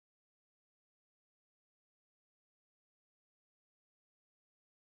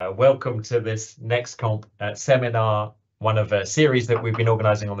Welcome to this NextComp seminar, one of a series that we've been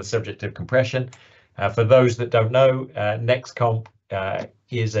organising on the subject of compression. For those that don't know, NextComp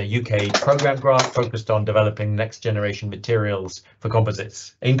is a UK programme grant focused on developing next generation materials for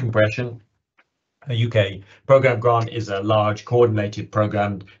composites in compression. A UK programme grant is a large coordinated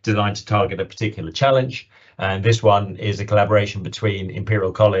programme designed to target a particular challenge, and this one is a collaboration between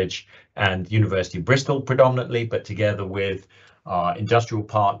Imperial College and University of Bristol predominantly, but together with our industrial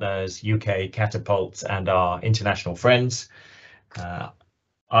partners, UK catapults, and our international friends.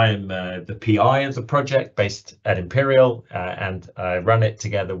 I'm the PI of the project based at Imperial, and I run it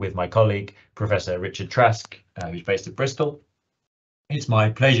together with my colleague, Professor Richard Trask, who's based at Bristol. It's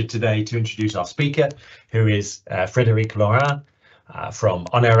my pleasure today to introduce our speaker, who is Frédéric Laurin from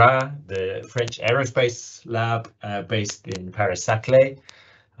ONERA, the French aerospace lab based in Paris-Saclay.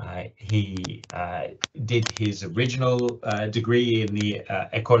 He did his original degree in the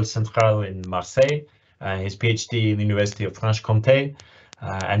École Centrale in Marseille, his PhD in the University of Franche-Comté,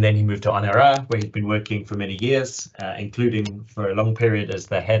 and then he moved to ONERA, where he's been working for many years, including for a long period as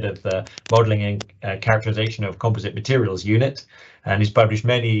the head of the modelling and characterization of composite materials unit. And he's published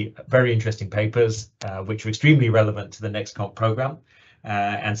many very interesting papers, which are extremely relevant to the NextComp programme.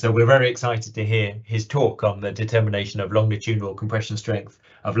 And so we're very excited to hear his talk on the determination of longitudinal compression strength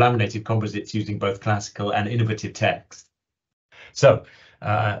of laminated composites using both classical and innovative techs. So,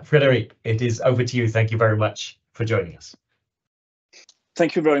 Frédéric, it is over to you. Thank you very much for joining us.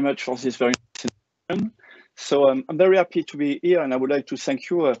 Thank you very much for this very introduction. So I'm very happy to be here, and I would like to thank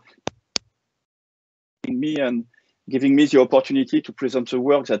you me and giving me the opportunity to present the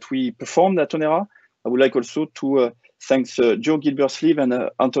work that we performed at ONERA. I would like also to thank Joe Gilbert-Sleeve and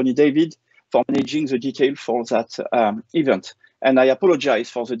Anthony David for managing the detail for that event. And I apologize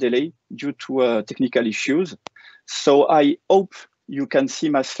for the delay due to technical issues. So I hope you can see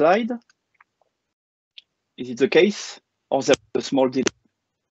my slide. Is it the case, or there's a small delay?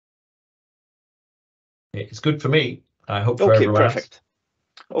 It's good for me. I hope for everyone perfect.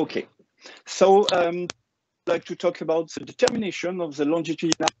 Else. Okay, so I'd like to talk about the determination of the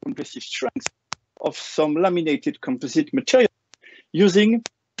longitudinal compressive strength of some laminated composite material using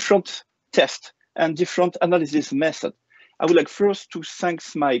different tests and different analysis methods. I would like first to thank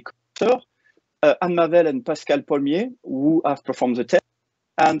my co-author, Anne Mavel and Pascal Paulmier, who have performed the test,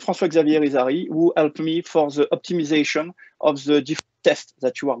 and François-Xavier Izari, who helped me for the optimization of the different tests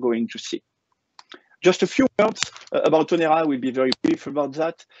that you are going to see. Just a few words about ONERA. I will be very brief about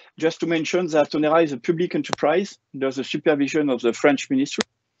that. Just to mention that ONERA is a public enterprise under the supervision of the French ministry.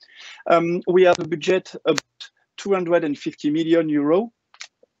 We have a budget of 250 million euro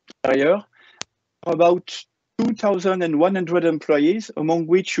per year, about 2,100 employees, among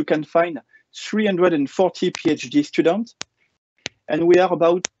which you can find 340 PhD students. And we are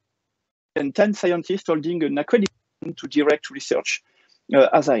about 10 scientists holding an accreditation to direct research,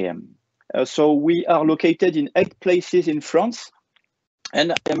 as I am. So we are located in 8 places in France,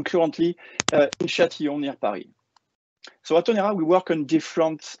 and I am currently in Châtillon near Paris. So at ONERA, we work on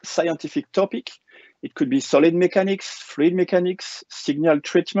different scientific topics. It could be solid mechanics, fluid mechanics, signal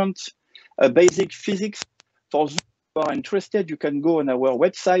treatment, basic physics. For those who are interested, you can go on our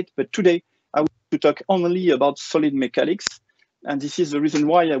website. But today, I want to talk only about solid mechanics. And this is the reason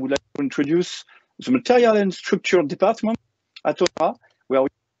why I would like to introduce the material and structure department at ONERA, where we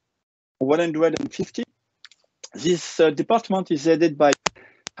 150. This department is headed by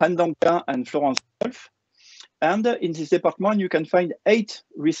Han Danquin and Florence Wolf. And in this department, you can find 8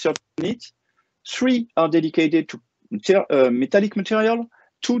 research units. 3 are dedicated to metallic material,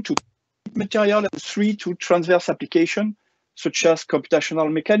 2 to material, and 3 to transverse application, such as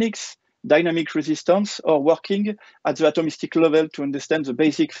computational mechanics, dynamic resistance, or working at the atomistic level to understand the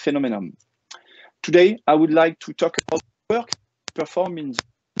basic phenomenon. Today, I would like to talk about work performed in the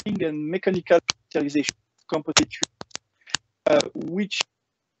and mechanical materialization of composite which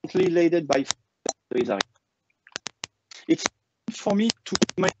is led by Izari. It's for me to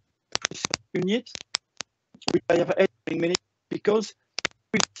make a unit which I have had in many, because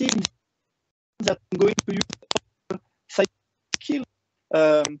we see that I'm going to use science skill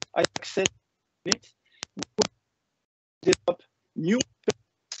I access it, develop new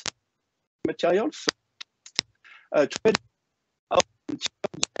materials to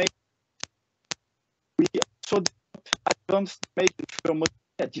we also develop advanced made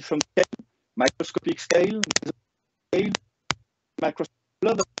at different scale, microscopic scale, microscopic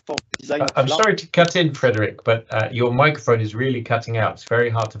level for design. I'm sorry to cut in, Frédéric, but your microphone is really cutting out. It's very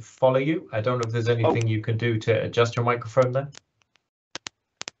hard to follow you. I don't know if there's anything you can do to adjust your microphone there.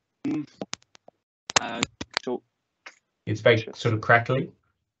 So it's very sort of crackly.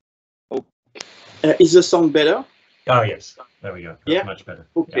 Is the sound better? Oh, yes. There we go. That's Yeah? much better.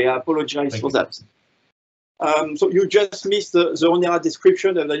 Okay, Yeah. I apologize Thank for you. that. So you just missed the Onera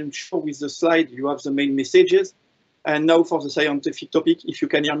description, and I'm sure with the slide you have the main messages. And now for the scientific topic, if you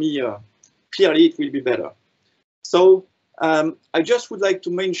can hear me clearly, it will be better. So I just would like to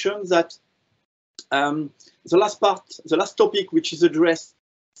mention that the last topic which is addressed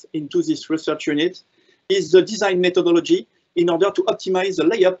into this research unit is the design methodology in order to optimize the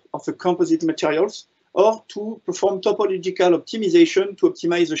layup of the composite materials or to perform topological optimization to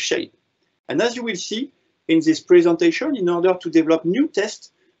optimize the shape. And as you will see in this presentation, in order to develop new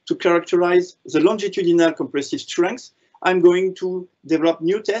tests to characterize the longitudinal compressive strength, I'm going to develop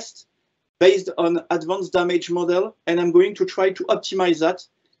new tests based on advanced damage model, and I'm going to try to optimize that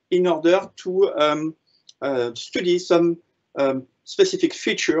in order to study some specific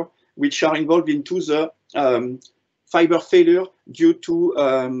feature which are involved into the fiber failure due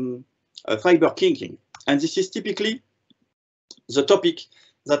to fiber kinking. And this is typically the topic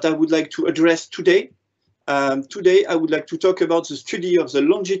that I would like to address today. Today, I would like to talk about the study of the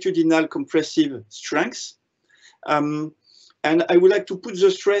longitudinal compressive strengths. And I would like to put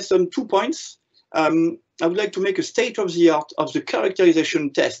the stress on 2 points. I would like to make a state-of-the-art of the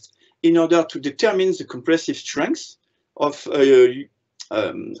characterization test in order to determine the compressive strengths of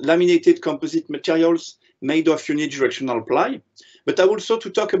laminated composite materials made of unidirectional ply. But I also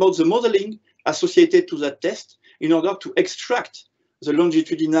to talk about the modeling associated to that test in order to extract the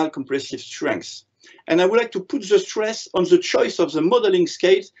longitudinal compressive strengths. And I would like to put the stress on the choice of the modeling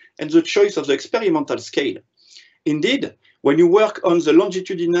scale and the choice of the experimental scale. Indeed, when you work on the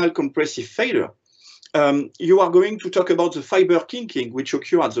longitudinal compressive failure, you are going to talk about the fiber kinking, which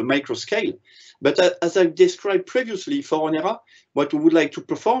occur at the micro scale. But as I described previously for Onera, what we would like to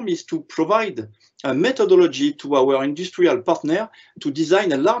perform is to provide a methodology to our industrial partner to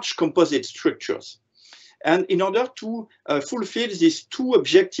design a large composite structures. And in order to fulfill these two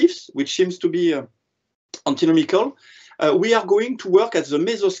objectives, which seems to be antinomical, we are going to work at the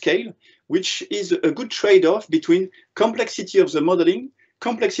mesoscale, which is a good trade-off between complexity of the modeling,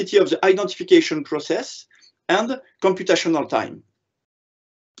 complexity of the identification process, and computational time.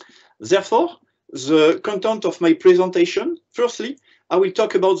 Therefore, the content of my presentation, firstly, I will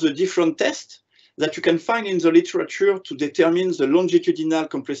talk about the different tests that you can find in the literature to determine the longitudinal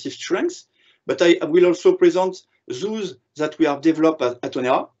compressive strengths, but I will also present those that we have developed at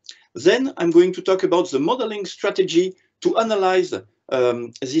Onera. Then I'm going to talk about the modeling strategy to analyze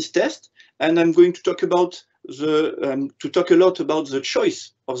this test, and I'm going to talk about a lot about the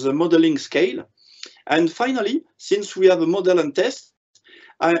choice of the modeling scale. And finally, since we have a model and test,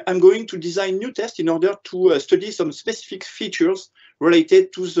 I'm going to design new tests in order to study some specific features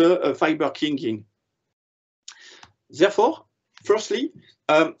related to the fiber kinking. Therefore, firstly,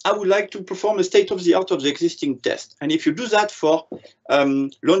 I would like to perform a state-of-the-art of the existing test. And if you do that for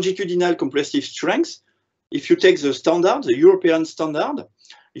longitudinal compressive strength, if you take the standard, the European standard,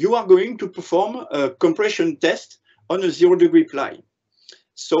 you are going to perform a compression test on a 0-degree ply.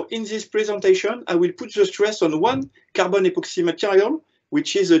 So in this presentation, I will put the stress on one carbon epoxy material,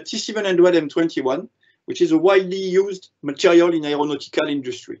 which is a T700M21, which is a widely used material in aeronautical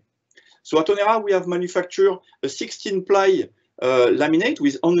industry. So at Onera, we have manufactured a 16-ply laminate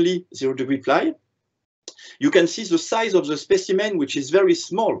with only 0-degree ply. You can see the size of the specimen, which is very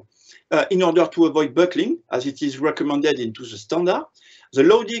small, in order to avoid buckling, as it is recommended into the standard. The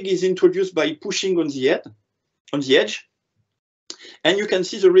loading is introduced by pushing on the edge, and you can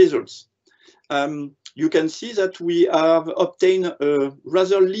see the results. You can see that we have obtained a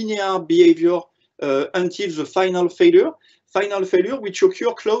rather linear behavior until the final failure, which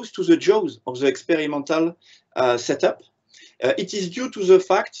occur close to the jaws of the experimental setup. It is due to the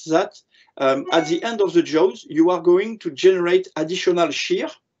fact that at the end of the jaws, you are going to generate additional shear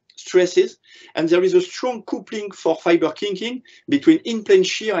stresses, and there is a strong coupling for fiber kinking between in-plane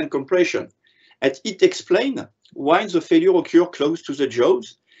shear and compression. And it explains why the failure occurs close to the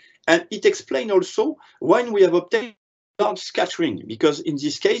jaws, and it explains also why we have obtained large scattering, because in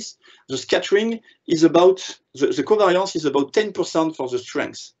this case, the scattering is about, the covariance is about 10% for the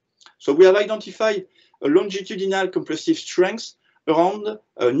strength. So we have identified a longitudinal compressive strength around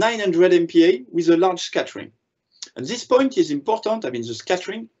 900 MPa with a large scattering. And this point is important, the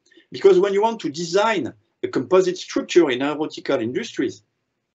scattering, because when you want to design a composite structure in aeronautical industries,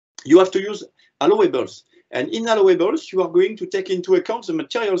 you have to use allowables. And in allowables, you are going to take into account the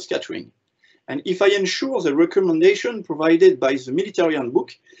material scattering. And if I ensure the recommendation provided by the military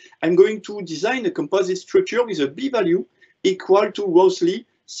handbook, I'm going to design a composite structure with a B value equal to roughly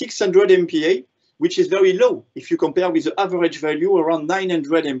 600 MPa, which is very low if you compare with the average value around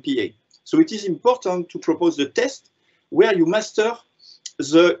 900 MPa. So it is important to propose the test where you master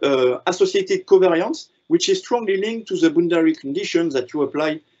the associated covariance, which is strongly linked to the boundary conditions that you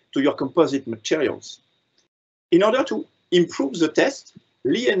apply to your composite materials. In order to improve the test,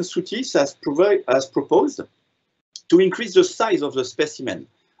 Lee and Soutis has proposed to increase the size of the specimen.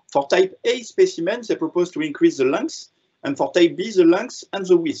 For type A specimens, they propose to increase the length, and for type B, the length and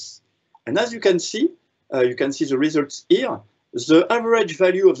the width. And as you can see the results here. The average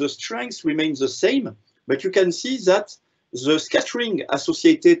value of the strength remains the same, but you can see that the scattering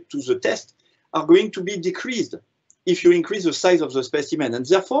associated to the test are going to be decreased if you increase the size of the specimen, and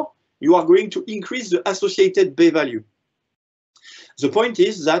therefore you are going to increase the associated B value. The point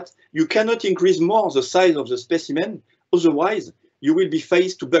is that you cannot increase more the size of the specimen, otherwise you will be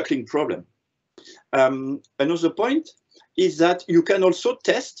faced to buckling problem. Another point is that you can also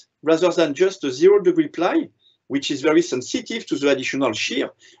test, rather than just a 0-degree ply, which is very sensitive to the additional shear,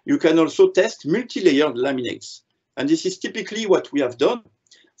 you can also test multi-layered laminates. And this is typically what we have done.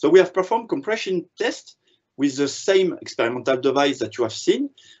 So we have performed compression tests with the same experimental device that you have seen,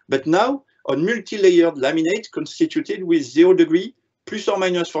 but now on multi-layered laminate constituted with 0-degree, plus or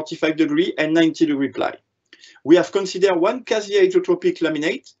minus 45-degree, and 90-degree ply. We have considered one quasi-isotropic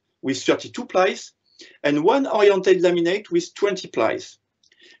laminate with 32 plies and one oriented laminate with 20 plies.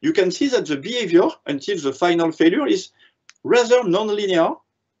 You can see that the behavior until the final failure is rather non-linear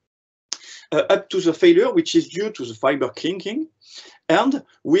up to the failure, which is due to the fiber kinking. And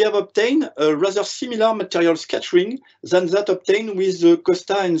we have obtained a rather similar material scattering than that obtained with the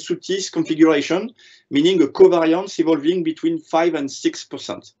Costa and Soutis configuration, meaning a covariance evolving between 5 and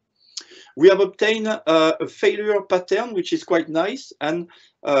 6%. We have obtained a failure pattern, which is quite nice and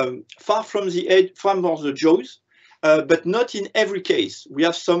far from the edge, from the jaws, but not in every case. We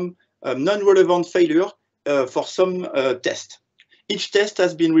have some non-relevant failure for some tests. Each test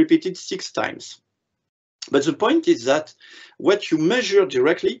has been repeated 6 times. But the point is that what you measure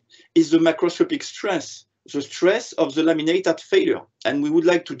directly is the macroscopic stress, the stress of the laminate at failure. And we would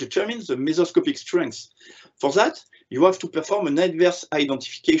like to determine the mesoscopic strength. For that, you have to perform an adverse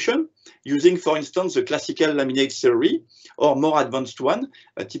identification using, for instance, the classical laminate theory or more advanced one.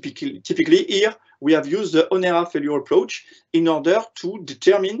 Typically here, we have used the Onera failure approach in order to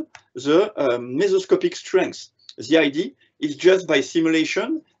determine the mesoscopic strength. The idea is just by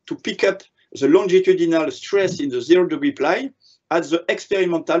simulation to pick up the longitudinal stress in the 0-degree ply at the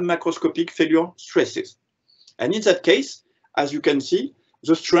experimental macroscopic failure stresses. And in that case, as you can see,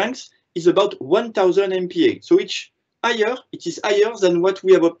 the strength is about 1000 MPa. So it is higher than what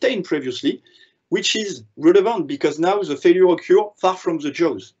we have obtained previously, which is relevant because now the failure occurs far from the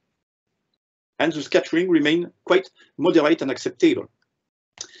jaws. And the scattering remains quite moderate and acceptable.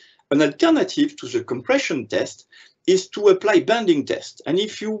 An alternative to the compression test is to apply bending test. And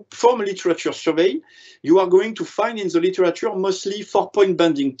if you perform a literature survey, you are going to find in the literature mostly 4-point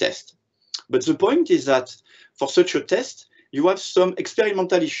bending test. But the point is that for such a test, you have some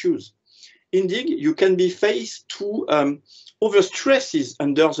experimental issues. Indeed, you can be faced to overstresses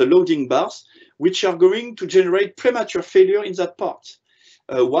under the loading bars, which are going to generate premature failure in that part.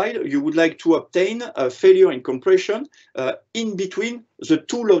 While you would like to obtain a failure in compression in between the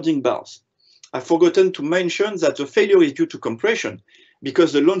 2 loading bars. I've forgotten to mention that the failure is due to compression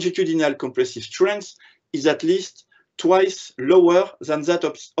because the longitudinal compressive strength is at least twice lower than that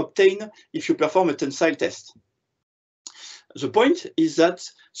obtained if you perform a tensile test. The point is that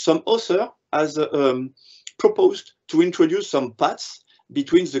some author has proposed to introduce some paths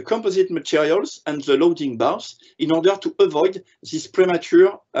between the composite materials and the loading bars in order to avoid this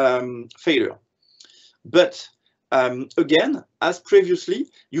premature failure. But again, as previously,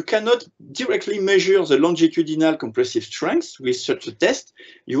 you cannot directly measure the longitudinal compressive strength with such a test.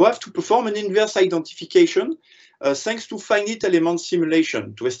 You have to perform an inverse identification thanks to finite element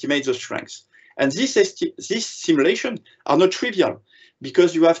simulation to estimate the strength. And these simulations are not trivial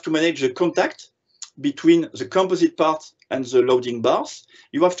because you have to manage the contact between the composite part and the loading bars.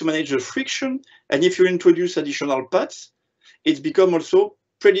 You have to manage the friction, and if you introduce additional paths, it's become also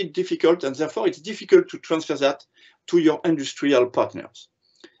pretty difficult, and therefore it's difficult to transfer that to your industrial partners.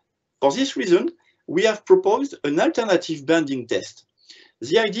 For this reason, we have proposed an alternative bending test.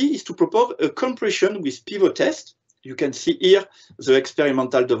 The idea is to propose a compression with pivot test. You can see here the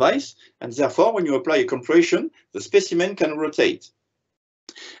experimental device, and therefore when you apply a compression, the specimen can rotate.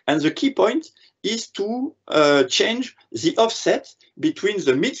 And the key point is to change the offset between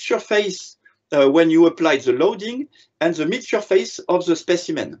the mid-surface when you apply the loading and the mid-surface of the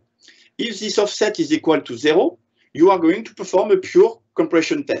specimen. If this offset is equal to 0, you are going to perform a pure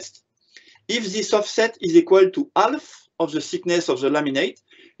compression test. If this offset is equal to half of the thickness of the laminate,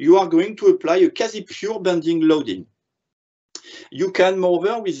 you are going to apply a quasi-pure bending loading. You can,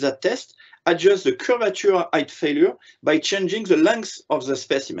 moreover, with that test, adjust the curvature height failure by changing the length of the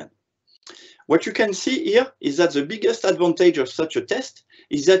specimen. What you can see here is that the biggest advantage of such a test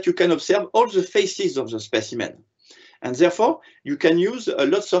is that you can observe all the faces of the specimen. And therefore, you can use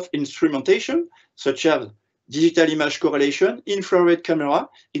lots of instrumentation, such as digital image correlation, infrared camera,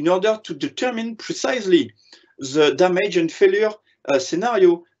 in order to determine precisely the damage and failure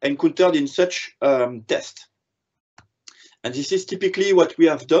scenario encountered in such test. And this is typically what we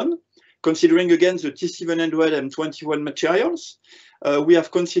have done, considering again the T700 and 21 materials. We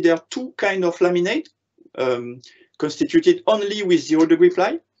have considered two kinds of laminate constituted only with 0 degree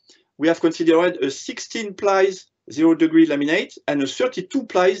ply. We have considered a 16 plies 0 degree laminate and a 32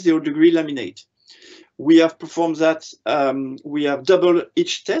 plies 0 degree laminate. We have performed that, we have doubled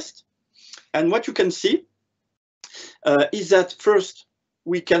each test. And what you can see is that first,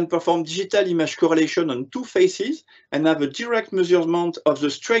 we can perform digital image correlation on two faces and have a direct measurement of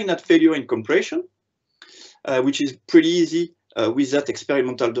the strain at failure in compression, which is pretty easy with that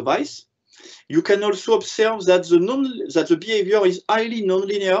experimental device. You can also observe that the behavior is highly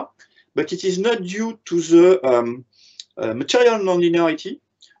nonlinear, but it is not due to the material nonlinearity,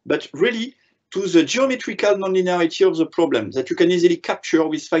 but really to the geometrical nonlinearity of the problem that you can easily capture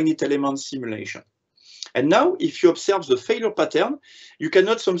with finite element simulation. And now, if you observe the failure pattern, you can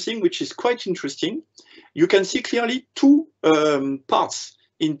note something which is quite interesting. You can see clearly two parts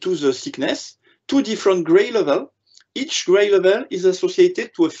into the thickness, two different gray levels. Each gray level is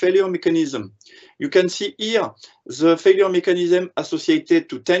associated to a failure mechanism. You can see here the failure mechanism associated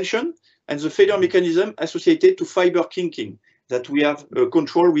to tension and the failure mechanism associated to fiber kinking that we have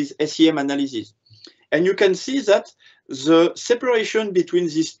controlled with SEM analysis. And you can see that the separation between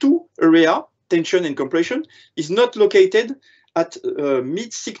these two areas, tension and compression, is not located at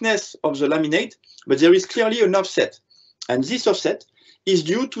mid-thickness of the laminate, but there is clearly an offset. And this offset is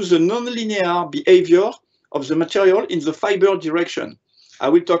due to the nonlinear behavior of the material in the fiber direction. I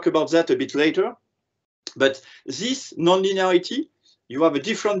will talk about that a bit later. But this nonlinearity, you have a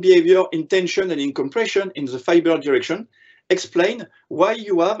different behavior in tension and in compression in the fiber direction, explain why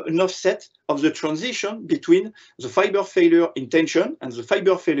you have an offset of the transition between the fiber failure in tension and the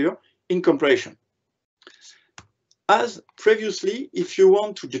fiber failure in compression. As previously, if you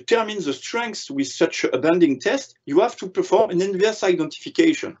want to determine the strength with such a bending test, you have to perform an inverse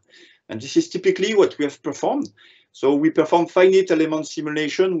identification. And this is typically what we have performed. So we performed finite element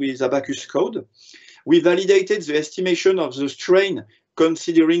simulation with Abacus code. We validated the estimation of the strain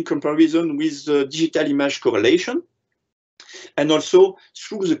considering comparison with the digital image correlation. And also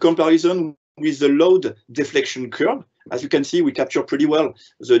through the comparison with the load deflection curve. As you can see, we capture pretty well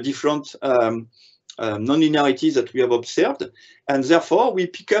the different nonlinearities that we have observed. And therefore, we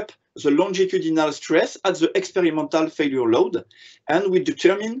pick up the longitudinal stress at the experimental failure load, and we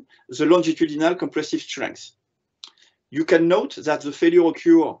determine the longitudinal compressive strength. You can note that the failure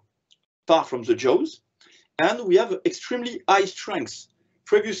occurs far from the jaws, and we have extremely high strengths.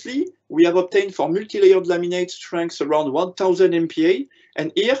 Previously, we have obtained for multi-layered laminate strengths around 1000 MPa,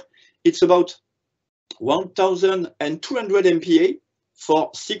 and here it's about 1200 MPa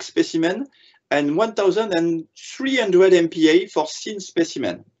for 6 specimens and 1300 MPa for thin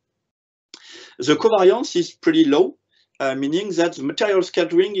specimen. The covariance is pretty low, meaning that the material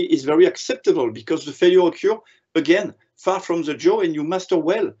scattering is very acceptable because the failure occurs, again, far from the jaw and you master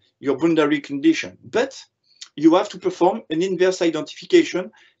well your boundary condition. But you have to perform an inverse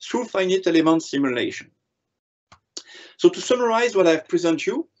identification through finite element simulation. So to summarize what I've presented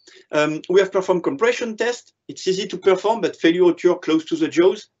you, we have performed compression test. It's easy to perform, but failure occurs close to the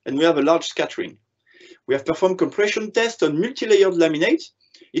jaws, and we have a large scattering. We have performed compression test on multi-layered laminate.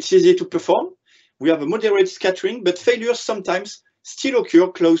 It's easy to perform. We have a moderate scattering, but failures sometimes still occur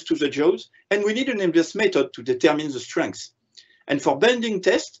close to the jaws, and we need an inverse method to determine the strength. And for bending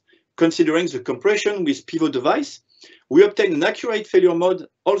test, considering the compression with pivot device, we obtain an accurate failure mode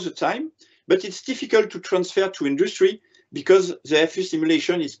all the time, but it's difficult to transfer to industry because the FU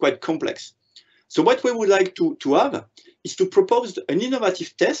simulation is quite complex. So what we would like to have is to propose an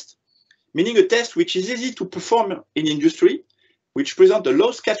innovative test, meaning a test which is easy to perform in industry, which presents a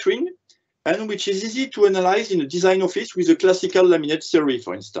low scattering, and which is easy to analyze in a design office with a classical laminate theory,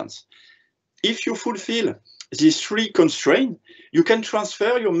 for instance. If you fulfill these three constraints, you can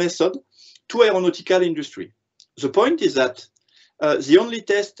transfer your method to aeronautical industry. The point is that the only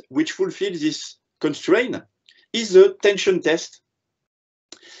test which fulfills this constraint is the tension test.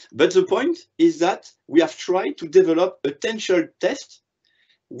 But the point is that we have tried to develop a tensile test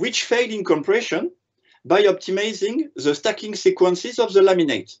which failed in compression, by optimizing the stacking sequences of the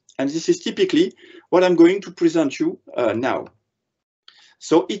laminate. And this is typically what I'm going to present you now.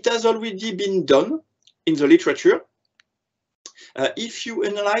 So it has already been done in the literature. If you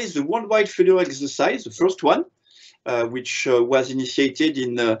analyze the worldwide failure exercise, the first one, which was initiated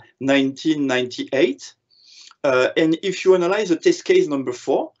in 1998, and if you analyze the test case number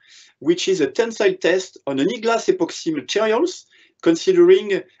 4, which is a tensile test on an e-glass epoxy materials,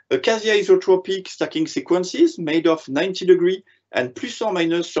 considering a quasi-isotropic stacking sequences made of 90° and plus or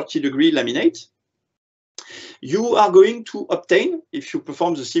minus 30° laminate, you are going to obtain, if you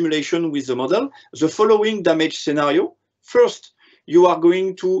perform the simulation with the model, the following damage scenario. First, you are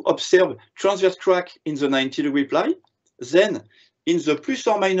going to observe transverse crack in the 90° ply, then in the plus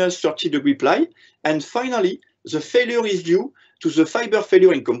or minus 30° ply, and finally, the failure is due to the fiber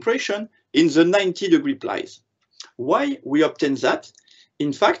failure in compression in the 90° plies. Why we obtain that?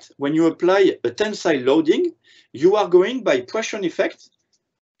 In fact, when you apply a tensile loading, you are going by pressure effect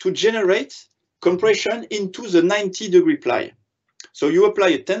to generate compression into the 90° ply. So you apply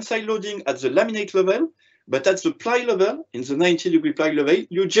a tensile loading at the laminate level, but at the ply level, in the 90° ply level,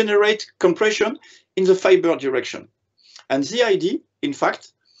 you generate compression in the fiber direction. And the idea, in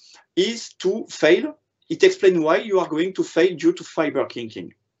fact, is to fail. It explains why you are going to fail due to fiber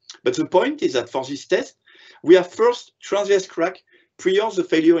kinking. But the point is that for this test, we have first transverse crack prior the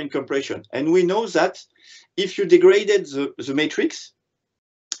failure in compression. And we know that if you degraded the matrix,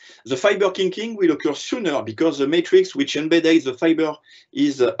 the fiber kinking will occur sooner because the matrix which embeds the fiber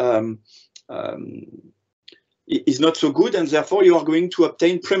is not so good, and therefore you are going to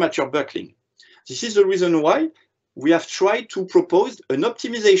obtain premature buckling. This is the reason why we have tried to propose an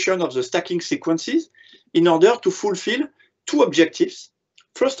optimization of the stacking sequences in order to fulfill two objectives.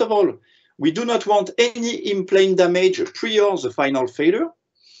 First of all, we do not want any in-plane damage prior the final failure,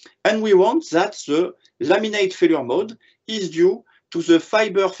 and we want that the laminate failure mode is due to the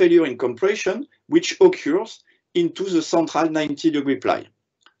fiber failure in compression, which occurs into the central 90° ply.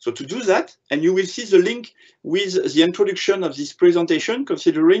 So to do that, and you will see the link with the introduction of this presentation,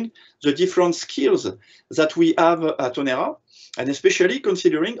 considering the different skills that we have at Onera, and especially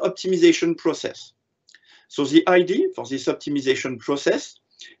considering optimization process. So the idea for this optimization process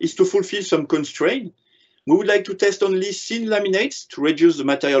is to fulfill some constraint. We would like to test only thin laminates to reduce the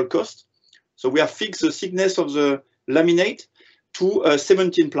material cost. So we have fixed the thickness of the laminate to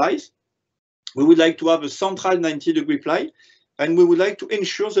 17 plies. We would like to have a central 90° ply, and we would like to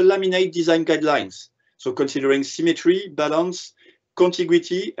ensure the laminate design guidelines. So considering symmetry, balance,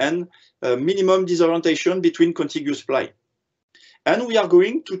 contiguity, and minimum disorientation between contiguous ply. And we are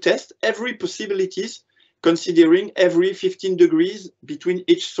going to test every possibilities, considering every 15 degrees between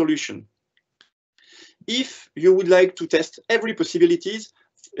each solution. If you would like to test every possibilities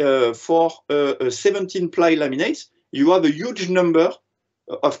for 17 ply laminates, you have a huge number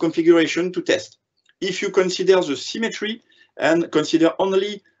of configuration to test. If you consider the symmetry and consider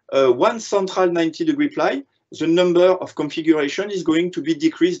only one central 90° ply, the number of configuration is going to be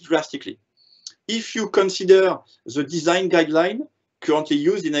decreased drastically. If you consider the design guideline currently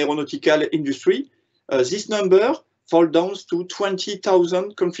used in aeronautical industry, this number falls down to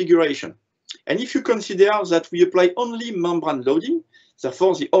 20,000 configuration. And if you consider that we apply only membrane loading,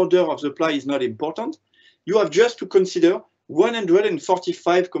 therefore the order of the ply is not important, you have just to consider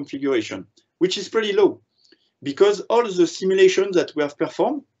 145 configuration, which is pretty low, because all the simulations that we have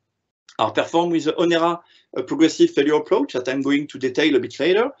performed are performed with the Onera progressive failure approach that I'm going to detail a bit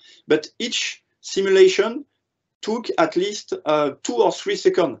later, but each simulation took at least 2 or 3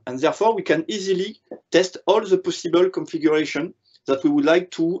 seconds, and therefore we can easily test all the possible configuration that we would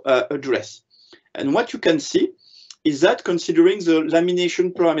like to address. And what you can see is that considering the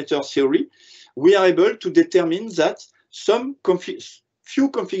lamination parameter theory, we are able to determine that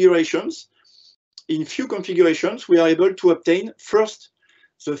in few configurations, we are able to obtain first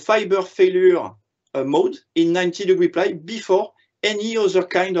the fiber failure mode in 90° ply before any other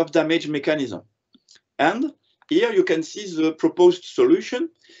kind of damage mechanism. And here you can see the proposed solution.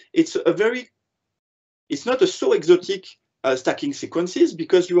 It's not a so exotic stacking sequences,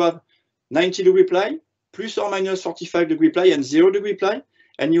 because you have 90° ply, plus or minus 45° ply, and 0° ply,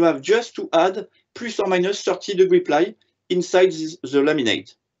 and you have just to add plus or minus 30° ply inside the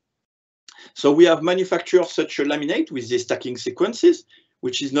laminate. So we have manufactured such a laminate with these stacking sequences,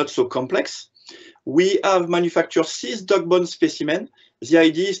 which is not so complex. We have manufactured 6 dog bone specimens. The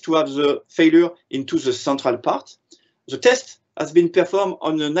idea is to have the failure into the central part. The test has been performed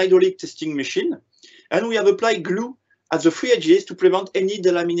on an hydraulic testing machine, and we have applied glue at the 3 edges to prevent any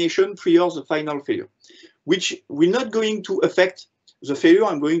delamination prior the final failure, which will not going to affect the failure.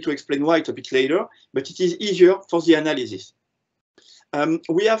 I'm going to explain why a bit later, but it is easier for the analysis.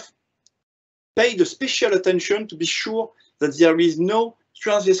 We have paid a special attention to be sure that there is no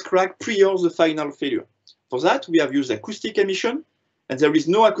transverse crack prior to the final failure. For that, we have used acoustic emission, and there is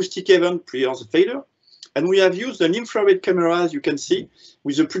no acoustic event prior to the failure. And we have used an infrared camera, as you can see,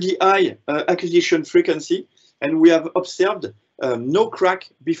 with a pretty high acquisition frequency, and we have observed no crack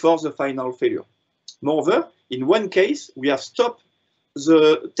before the final failure. Moreover, in one case, we have stopped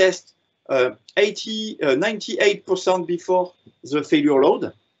the test 98% before the failure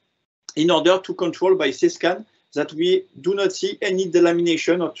load in order to control by C-scan that we do not see any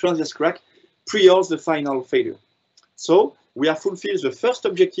delamination or transverse crack prior to the final failure. So we have fulfilled the first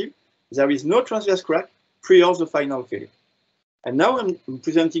objective. There is no transverse crack prior to the final failure. And now I'm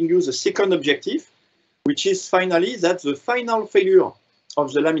presenting you the second objective, which is finally that the final failure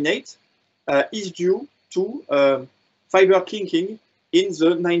of the laminate is due to fiber kinking in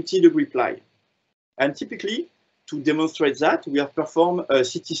the 90-degree ply. And typically, to demonstrate that, we have performed a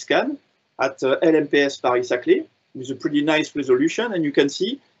CT scan at LMPS Paris-Saclay with a pretty nice resolution, and you can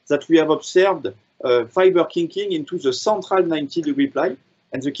see that we have observed fiber kinking into the central 90-degree ply,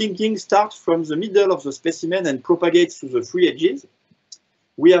 and the kinking starts from the middle of the specimen and propagates to the free edges.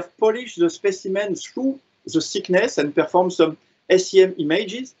 We have polished the specimen through the thickness and performed some SEM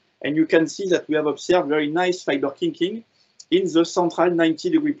images, and you can see that we have observed very nice fiber kinking in the central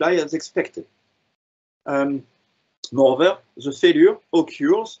 90-degree ply as expected. Moreover, the failure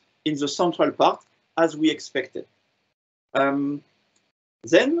occurs in the central part as we expected.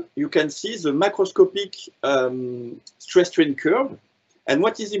 Then you can see the macroscopic stress strain curve, and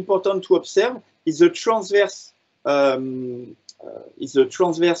what is important to observe is the transverse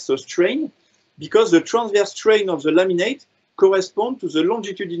strain, because the transverse strain of the laminate corresponds to the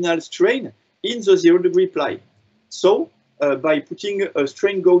longitudinal strain in the 0-degree ply. So by putting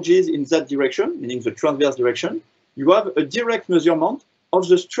strain gauges in that direction, meaning the transverse direction, you have a direct measurement of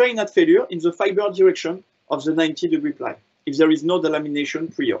the strain at failure in the fiber direction of the 90-degree ply, if there is no delamination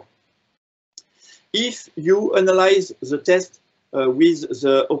prior. If you analyze the test with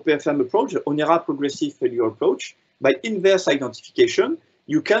the OPFM approach, the ONERA progressive failure approach, by inverse identification,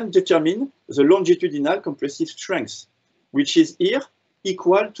 you can determine the longitudinal compressive strength, which is here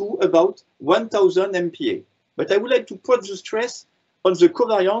equal to about 1000 MPa. But I would like to put the stress on the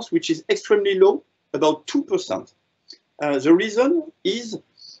covariance, which is extremely low, about 2%. The reason is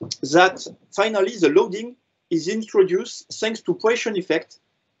that finally the loading is introduced thanks to Poisson effect,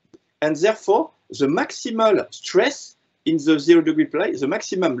 and therefore the maximal stress in the 0-degree ply, the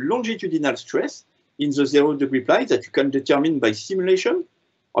maximum longitudinal stress in the 0-degree ply that you can determine by simulation,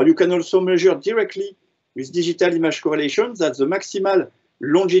 or you can also measure directly with digital image correlation that the maximal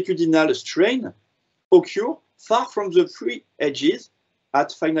longitudinal strain occur far from the free edges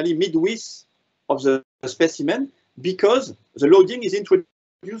at finally mid-width of the specimen, because the loading is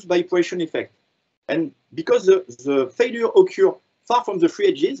introduced by Poisson effect. And because the failure occurs far from the free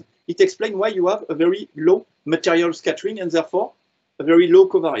edges, it explains why you have a very low material scattering and therefore a very low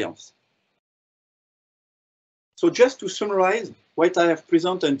covariance. So just to summarize what I have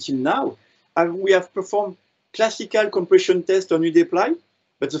presented until now, we have performed classical compression test on UD ply,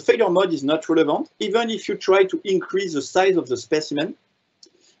 but the failure mode is not relevant, even if you try to increase the size of the specimen.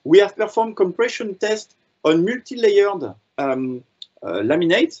 We have performed compression test on multi-layered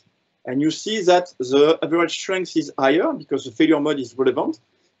laminate, and you see that the average strength is higher because the failure mode is relevant,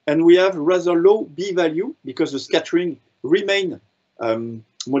 and we have rather low B value because the scattering remains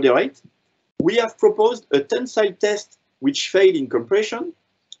moderate. We have proposed a tensile test which failed in compression,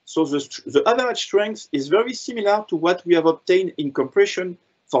 so the average strength is very similar to what we have obtained in compression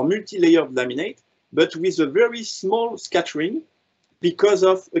for multi-layered laminate, but with a very small scattering because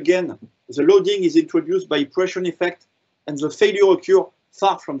of, again, the loading is introduced by Poisson effect and the failure occurs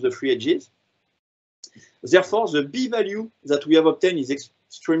far from the free edges. Therefore, the B value that we have obtained is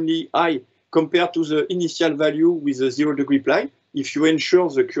extremely high compared to the initial value with the 0-degree ply, if you ensure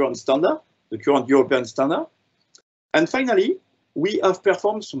the current standard, the current European standard. And finally, we have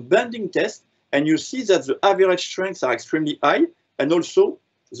performed some bending tests, and you see that the average strengths are extremely high, and also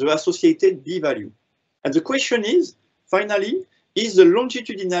the associated B value. And the question is, finally, is the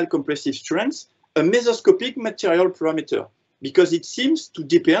longitudinal compressive strength a mesoscopic material parameter? Because it seems to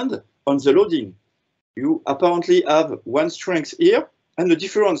depend on the loading. You apparently have one strength here and a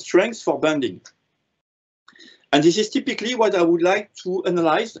different strength for bending. And this is typically what I would like to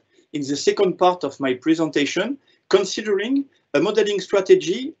analyze in the second part of my presentation, considering a modeling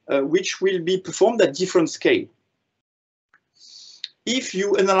strategy which will be performed at different scale. If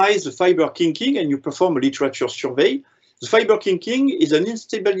you analyze the fiber kinking and you perform a literature survey, The fiber kinking is an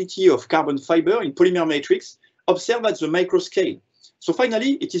instability of carbon fiber in polymer matrix observed at the micro scale. So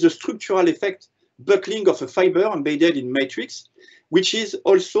finally, it is a structural effect buckling of a fiber embedded in matrix, which is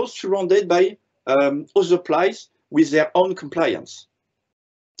also surrounded by other plies with their own compliance.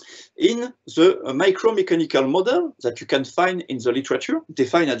 In the micromechanical model that you can find in the literature,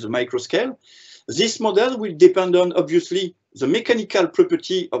 defined at the micro scale, this model will depend on, obviously, the mechanical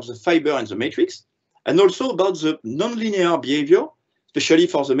property of the fiber and the matrix, and also about the nonlinear behavior, especially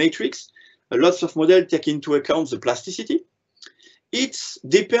for the matrix. Lots of models take into account the plasticity. It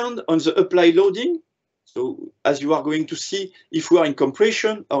depends on the applied loading. So as you are going to see, if we are in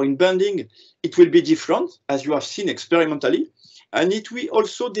compression or in bending, it will be different, as you have seen experimentally. And it will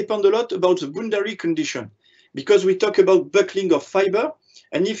also depend a lot about the boundary condition, because we talk about buckling of fiber.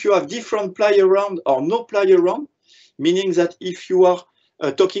 And if you have different ply around or no ply around, meaning that if you are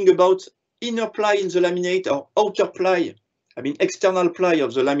talking about inner ply in the laminate or outer ply, I mean external ply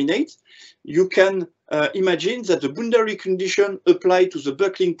of the laminate, you can imagine that the boundary condition applied to the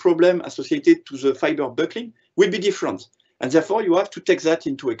buckling problem associated to the fiber buckling will be different. And therefore, you have to take that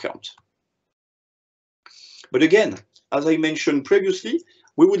into account. But again, as I mentioned previously,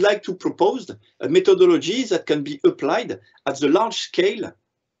 we would like to propose a methodology that can be applied at the large scale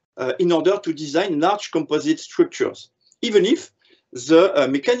in order to design large composite structures, even if the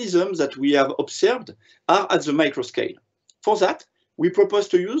mechanisms that we have observed are at the micro scale. For that, we propose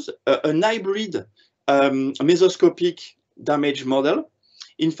to use an hybrid mesoscopic damage model.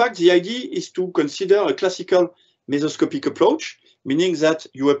 In fact, the idea is to consider a classical mesoscopic approach, meaning that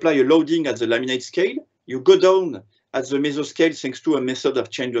you apply a loading at the laminate scale, you go down at the mesoscale thanks to a method of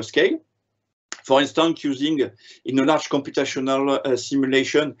change of scale. For instance, using in a large computational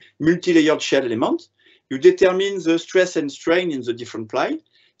simulation multi-layered shell element, you determine the stress and strain in the different ply.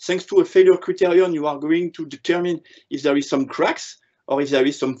 Thanks to a failure criterion, you are going to determine if there is some cracks or if there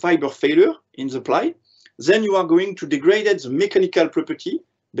is some fiber failure in the ply. Then you are going to degrade the mechanical property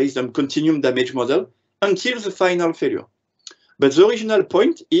based on continuum damage model until the final failure. But the original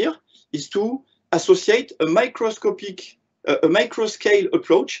point here is to associate a microscopic, a microscale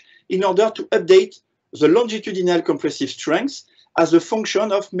approach in order to update the longitudinal compressive strength as a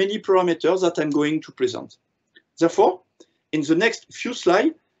function of many parameters that I'm going to present. Therefore, in the next few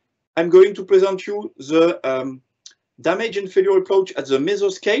slides, I'm going to present you the damage and failure approach at the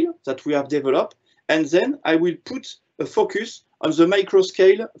mesoscale that we have developed, and then I will put a focus on the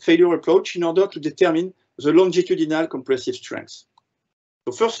microscale failure approach in order to determine the longitudinal compressive strength.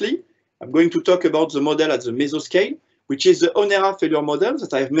 So firstly, I'm going to talk about the model at the mesoscale, which is the Onera failure model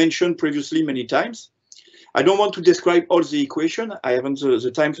that I have mentioned previously many times. I don't want to describe all the equation, I haven't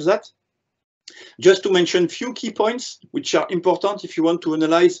the time for that. Just to mention a few key points which are important if you want to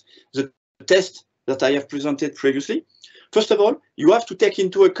analyze the test that I have presented previously. First of all, you have to take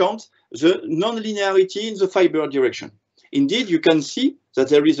into account the non-linearity in the fiber direction. Indeed, you can see that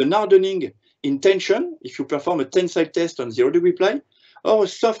there is an hardening in tension if you perform a tensile test on 0 degree ply, or a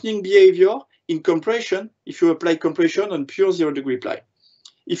softening behavior in compression if you apply compression on pure 0 degree ply.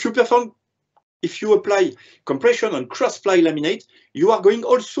 If you apply compression on cross-ply laminate, you are going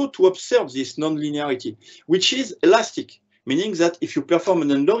also to observe this non-linearity, which is elastic, meaning that if you perform an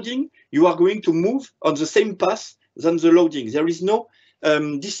unloading, you are going to move on the same path than the loading. There is no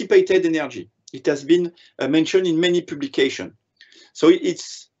dissipated energy. It has been mentioned in many publications. So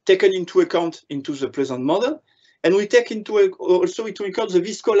it's taken into account into the present model, and we take also into account the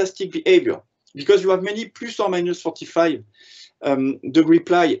viscoelastic behavior, because you have many plus or minus 45 degree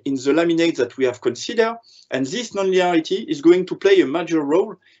ply in the laminate that we have considered, and this nonlinearity is going to play a major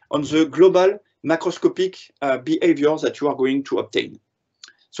role on the global macroscopic behavior that you are going to obtain.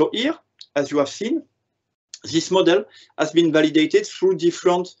 So here, as you have seen, this model has been validated through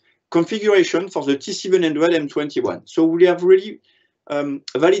different configurations for the T700 M21. So we have really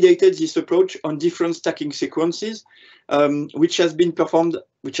validated this approach on different stacking sequences, which has been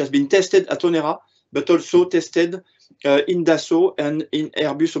tested at Onera, but also tested in Dassault and in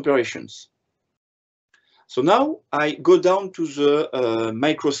Airbus operations. So now I go down to the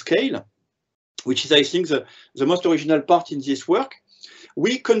micro scale, which is, I think, the most original part in this work.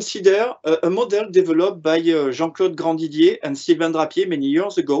 We consider a model developed by Jean-Claude Grandidier and Sylvain Drapier many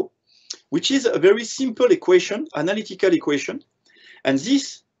years ago, which is a very simple equation, analytical equation. And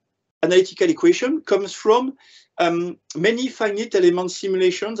this analytical equation comes from many finite element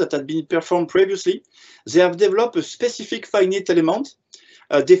simulations that had been performed previously. They have developed a specific finite element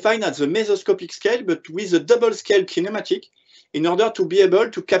defined at the mesoscopic scale, but with a double scale kinematic in order to be able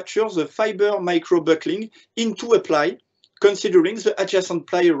to capture the fiber micro buckling into a ply, considering the adjacent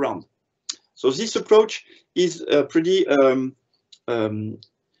ply around. So this approach is pretty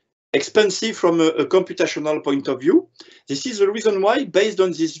expensive from a computational point of view. This is the reason why, based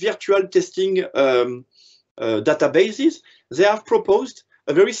on this virtual testing databases, they have proposed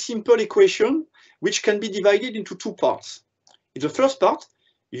a very simple equation which can be divided into two parts. In the first part,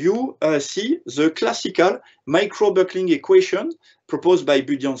 you see the classical micro-buckling equation proposed by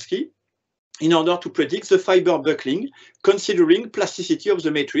Budiansky in order to predict the fiber buckling, considering plasticity of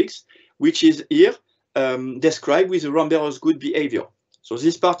the matrix, which is here described with the Ramberus-Good behavior. So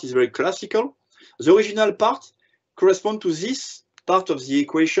this part is very classical. The original part corresponds to this part of the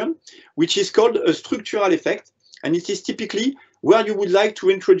equation, which is called a structural effect, and it is typically where you would like to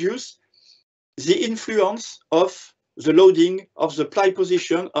introduce the influence of the loading of the ply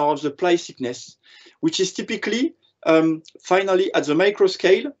position or of the ply thickness, which is typically, finally, at the micro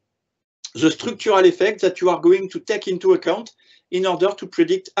scale, the structural effect that you are going to take into account in order to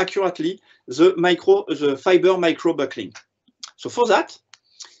predict accurately the fiber micro buckling. So for that,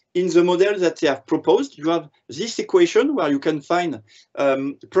 in the model that they have proposed, you have this equation where you can find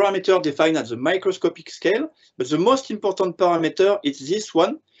parameters defined at the microscopic scale, but the most important parameter is this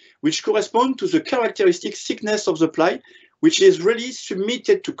one, which corresponds to the characteristic thickness of the ply, which is really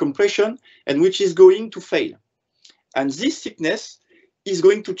submitted to compression and which is going to fail. And this thickness is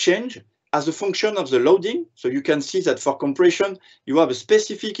going to change as a function of the loading. So you can see that for compression, you have a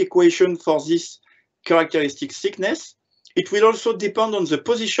specific equation for this characteristic thickness. It will also depend on the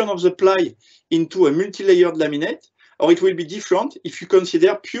position of the ply into a multi-layered laminate, or it will be different if you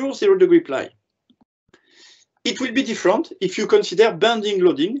consider pure 0° ply. It will be different if you consider bending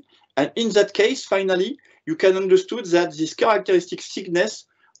loading, and in that case, finally, you can understand that this characteristic thickness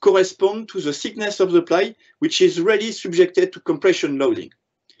corresponds to the thickness of the ply, which is really subjected to compression loading.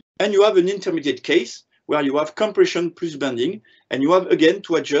 And you have an intermediate case where you have compression plus bending, and you have again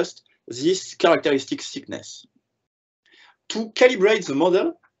to adjust this characteristic thickness. To calibrate the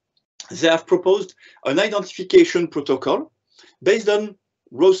model, they have proposed an identification protocol based on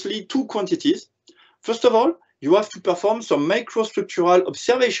roughly two quantities. First of all, you have to perform some microstructural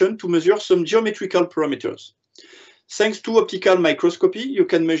observation to measure some geometrical parameters. Thanks to optical microscopy, you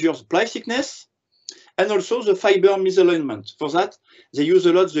can measure the ply thickness and also the fiber misalignment. For that, they use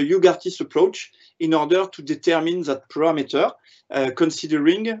a lot the Ugartis approach in order to determine that parameter,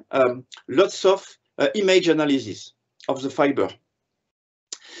 considering lots of image analysis of the fiber.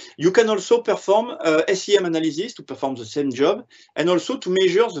 You can also perform SEM analysis to perform the same job, and also to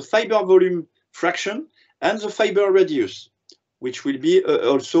measure the fiber volume fraction and the fiber radius, which will be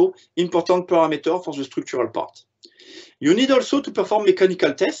also important parameter for the structural part. You need also to perform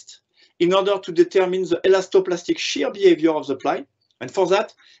mechanical tests in order to determine the elastoplastic shear behavior of the ply, and for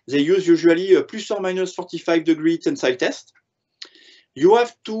that they use usually a plus or minus 45° tensile test. You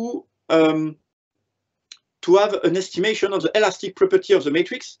have to have an estimation of the elastic property of the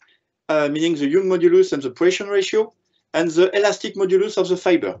matrix, meaning the Young modulus and the Poisson ratio, and the elastic modulus of the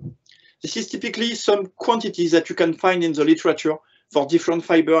fiber. This is typically some quantities that you can find in the literature for different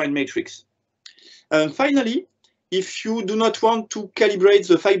fiber and matrix. And finally, if you do not want to calibrate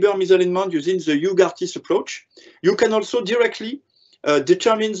the fiber misalignment using the Ugartis approach, you can also directly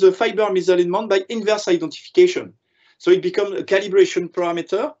determine the fiber misalignment by inverse identification. So it becomes a calibration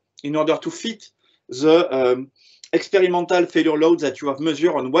parameter in order to fit the experimental failure load that you have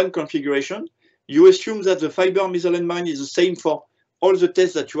measured on one configuration. You assume that the fiber misalignment is the same for all the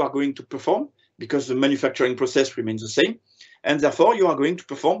tests that you are going to perform, because the manufacturing process remains the same, and therefore you are going to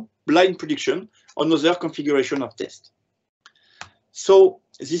perform blind prediction on other configuration of test. So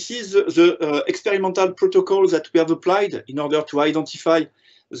this is the experimental protocol that we have applied in order to identify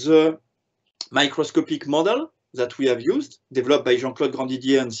the microscopic model that we have used, developed by Jean-Claude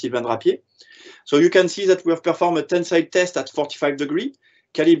Grandidier and Sylvain Drapier. So you can see that we have performed a tensile test at 45°,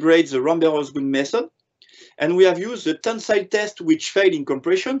 calibrate the Ramberus-Good method, and we have used the tensile test which failed in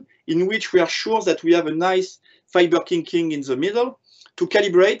compression, in which we are sure that we have a nice fiber kinking in the middle, to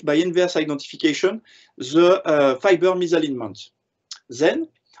calibrate by inverse identification the fiber misalignment. Then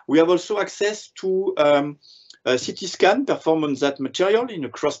we have also access to a CT scan performed on that material in a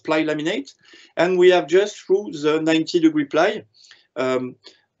cross-ply laminate, and we have just through the 90° ply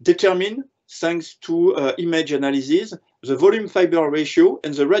determined, thanks to image analysis, the volume fiber ratio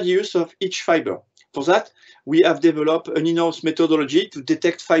and the radius of each fiber. For that, we have developed an in-house methodology to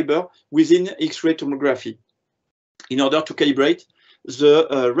detect fiber within X-ray tomography in order to calibrate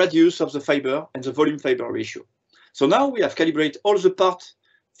the radius of the fiber and the volume fiber ratio. So now we have calibrated all the parts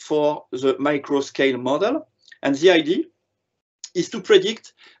for the micro scale model, and the idea is to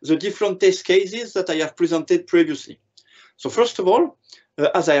predict the different test cases that I have presented previously. So first of all,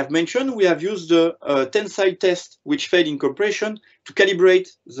 as I have mentioned, we have used the tensile test, which failed in compression, to calibrate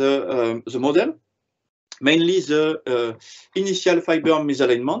the model, mainly the initial fiber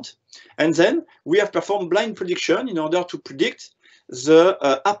misalignment. And then we have performed blind prediction in order to predict the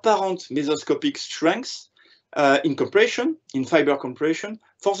apparent mesoscopic strength in compression, in fiber compression,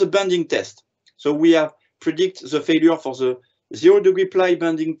 for the bending test. So we have predict the failure for the 0-degree ply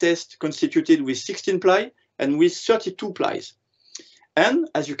bending test constituted with 16 ply and with 32 plies. And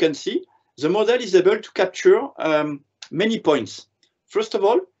as you can see, the model is able to capture many points. First of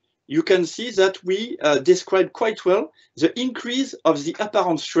all, you can see that we describe quite well the increase of the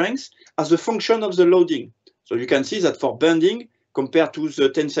apparent strength as a function of the loading. So you can see that for bending, compared to the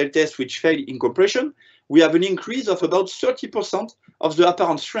tensile test which failed in compression, we have an increase of about 30% of the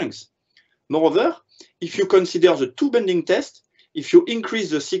apparent strength. Moreover, if you consider the two bending test, if you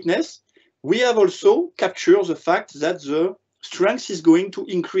increase the thickness, we have also captured the fact that the strength is going to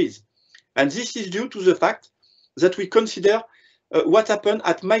increase. And this is due to the fact that we consider what happened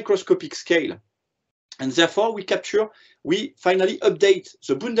at microscopic scale. And therefore, we finally update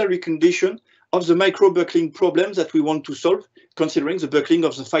the boundary condition of the micro buckling problem that we want to solve, considering the buckling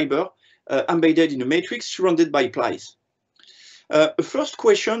of the fiber embedded in a matrix surrounded by plies. A first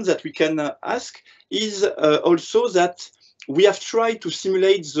question that we can ask is also that we have tried to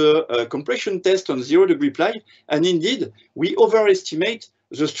simulate the compression test on 0-degree ply, and indeed, we overestimate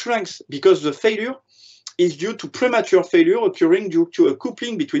the strength because the failure is due to premature failure occurring due to a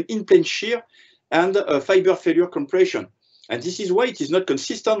coupling between in-plane shear and fiber failure compression. And this is why it is not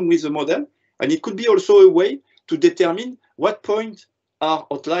consistent with the model, and it could be also a way to determine what points are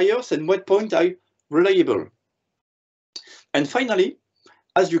outliers and what points are reliable. And finally,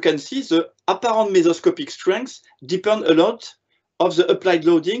 as you can see, the apparent mesoscopic strength depend a lot of the applied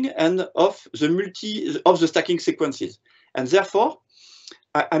loading and of the stacking sequences. And therefore,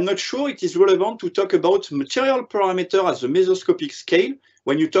 I'm not sure it is relevant to talk about material parameter at the mesoscopic scale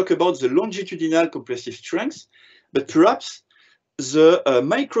when you talk about the longitudinal compressive strength, but perhaps the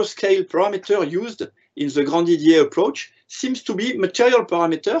microscale parameter used in the Grandidier approach seems to be material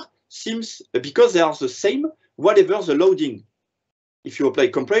parameter, because they are the same whatever the loading. If you apply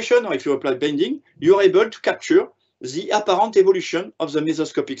compression or if you apply bending, you are able to capture the apparent evolution of the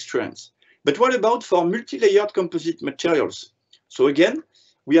mesoscopic strength. But what about for multi-layered composite materials? So again,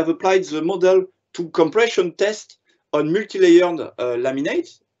 we have applied the model to compression test on multi-layered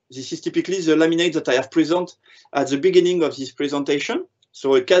laminate. This is typically the laminate that I have presented at the beginning of this presentation.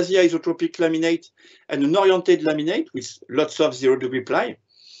 So a quasi-isotropic laminate and an oriented laminate with lots of 0-degree ply.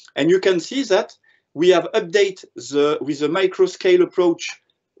 And you can see that we have updated with the microscale approach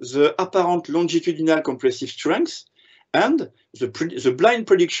the apparent longitudinal compressive strength, and the blind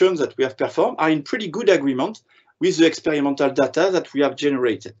predictions that we have performed are in pretty good agreement with the experimental data that we have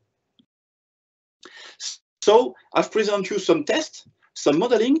generated. So I've presented you some tests, some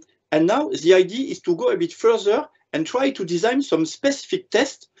modeling, and now the idea is to go a bit further and try to design some specific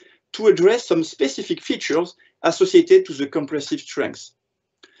tests to address some specific features associated to the compressive strength.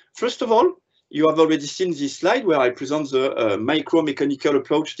 First of all, you have already seen this slide where I present the micro-mechanical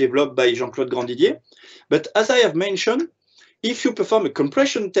approach developed by Jean-Claude Grandidier. But as I have mentioned, if you perform a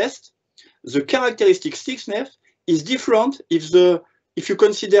compression test, the characteristic thickness is different if you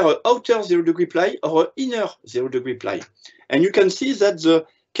consider an outer 0-degree ply or an inner 0-degree ply. And you can see that the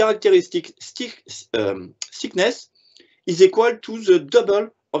characteristic thickness is equal to the double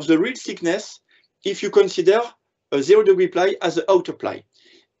of the real thickness if you consider a 0-degree ply as an outer ply.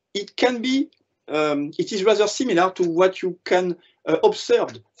 It can be, it is rather similar to what you can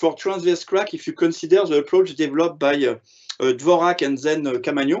observe for transverse crack if you consider the approach developed by Dvorak and then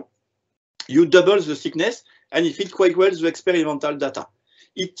Camagno. You double the thickness and it fits quite well the experimental data.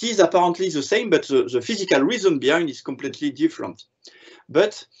 It is apparently the same, but the physical reason behind is completely different.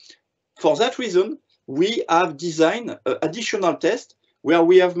 But for that reason, we have designed an additional test where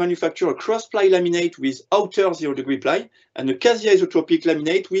we have manufactured a cross-ply laminate with outer 0-degree ply and a quasi-isotropic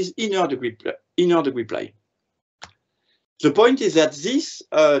laminate with inner degree ply. The point is that this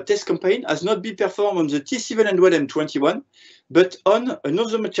test campaign has not been performed on the T700 M21, but on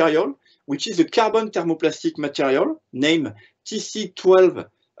another material, which is a carbon thermoplastic material named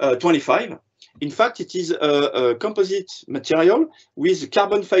TC1225. In fact, it is a composite material with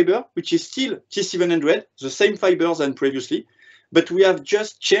carbon fiber, which is still T700, the same fiber than previously, but we have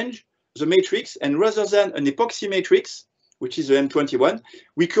just changed the matrix, and rather than an epoxy matrix, which is the M21,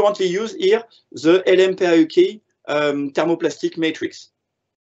 we currently use here the LMPAEK thermoplastic matrix.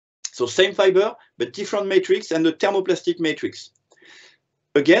 So same fiber, but different matrix and the thermoplastic matrix.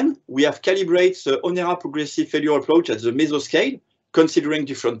 Again, we have calibrated the Onera progressive failure approach at the mesoscale considering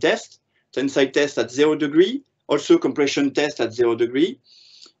different tests, tensile test at 0 degree, also compression test at 0 degree,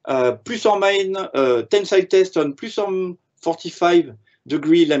 plus or minus tensile test on plus or 45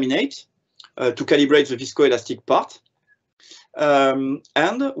 degree laminate to calibrate the viscoelastic part.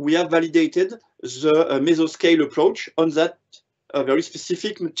 And we have validated the mesoscale approach on that very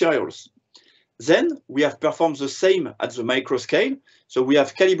specific materials. Then we have performed the same at the micro scale. So we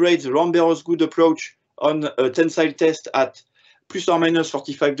have calibrated the Ramberus-Good approach on a tensile test at plus or minus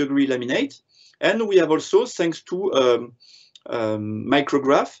 45 degree laminate. And we have also, thanks to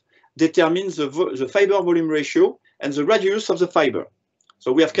micrograph, determined the fiber volume ratio and the radius of the fiber.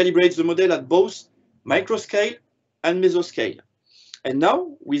 So we have calibrated the model at both microscale and mesoscale. And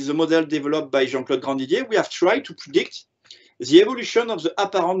now, with the model developed by Jean-Claude Grandidier, we have tried to predict the evolution of the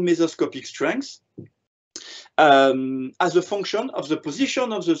apparent mesoscopic strength as a function of the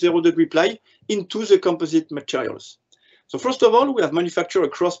position of the 0 degree ply into the composite materials. So first of all, we have manufactured a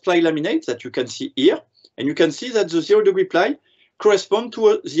cross-ply laminate that you can see here. And you can see that the 0 degree ply corresponds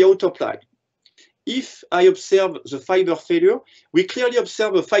to the outer ply. If I observe the fiber failure, we clearly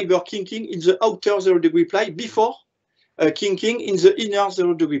observe a fiber kinking in the outer 0 degree ply before kinking in the inner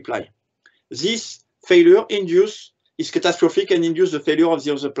 0 degree ply. This failure is catastrophic and induces the failure of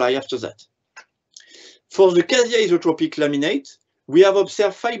the other ply after that. For the quasi-isotropic laminate, we have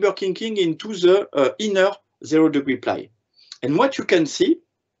observed fiber kinking into the inner 0 degree ply. And what you can see,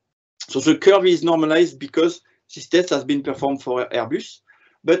 so the curve is normalized because this test has been performed for Airbus.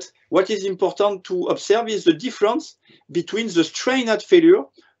 But what is important to observe is the difference between the strain at failure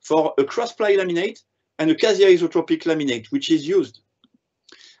for a cross-ply laminate and a quasi-isotropic laminate, which is used.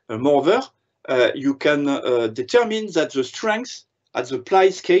 Moreover, you can determine that the strength at the ply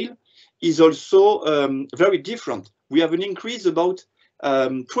scale is also very different. We have an increase about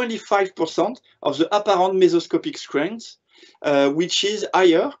 25% of the apparent mesoscopic strength, which is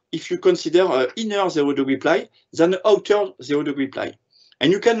higher if you consider inner 0 degree ply than outer 0 degree ply.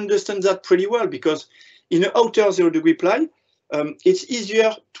 And you can understand that pretty well because in an outer 0 degree ply, it's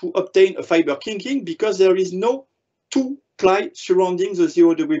easier to obtain a fiber kinking because there is no two ply surrounding the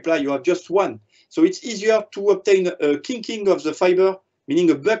 0 degree ply. You have just one. So it's easier to obtain a kinking of the fiber,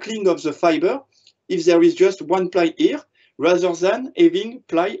 meaning a buckling of the fiber, if there is just one ply here, rather than having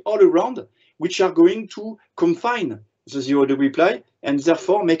ply all around, which are going to confine the 0 degree ply and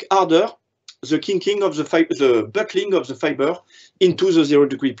therefore make harder the kinking of the buckling of the fiber into the 0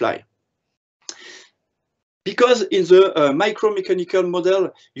 degree ply. Because in the micromechanical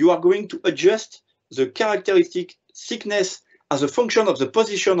model, you are going to adjust the characteristic thickness as a function of the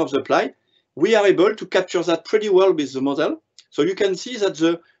position of the ply, we are able to capture that pretty well with the model. So you can see that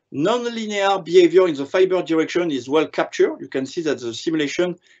the non-linear behavior in the fiber direction is well captured. You can see that the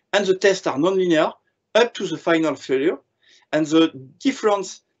simulation and the test are non-linear up to the final failure. And the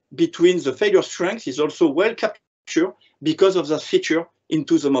difference between the failure strength is also well captured because of that feature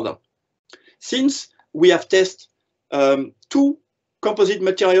into the model. Since we have tested two composite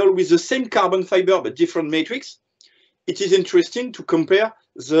materials with the same carbon fiber but different matrix, it is interesting to compare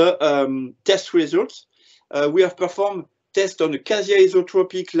the test results. We have performed tests on a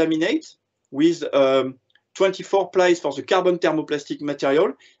quasi-isotropic laminate with 24 plies for the carbon thermoplastic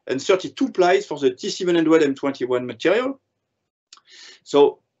material and 32 plies for the T700 M21 material.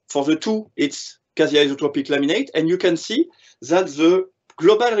 So for the two, it's quasi-isotropic laminate, and you can see that the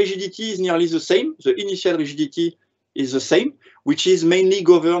global rigidity is nearly the same. The initial rigidity is the same, which is mainly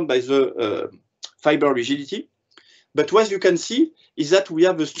governed by the fiber rigidity. But what you can see is that we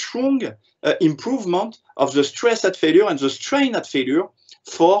have a strong improvement of the stress at failure and the strain at failure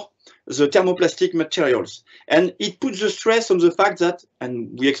for the thermoplastic materials. And it puts the stress on the fact that,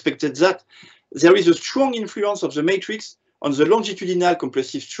 and we expected that, there is a strong influence of the matrix on the longitudinal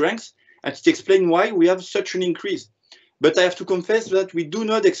compressive strength, and it explains why we have such an increase. But I have to confess that we do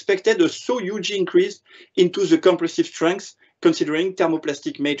not expect a so huge increase into the compressive strength considering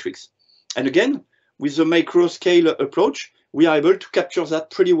thermoplastic matrix. And again, with the micro scale approach, we are able to capture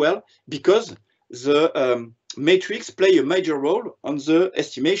that pretty well because the matrix play a major role on the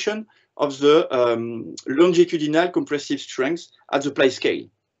estimation of the longitudinal compressive strength at the ply scale.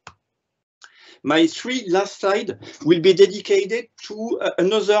 My three last slide will be dedicated to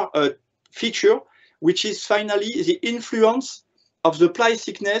another feature, which is finally the influence of the ply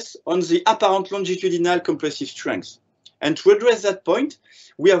thickness on the apparent longitudinal compressive strength. And to address that point,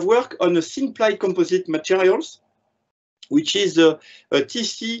 we have worked on a thin ply composite materials, which is a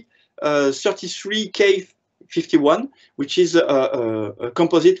TC33K51, which is a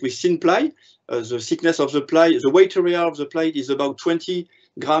composite with thin ply. The thickness of the ply, the weight area of the ply is about 20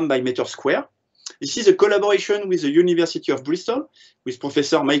 grams by meter square. This is a collaboration with the University of Bristol, with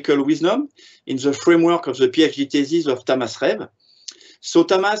Professor Michael Wisdom, in the framework of the PhD thesis of Tamas Rev. So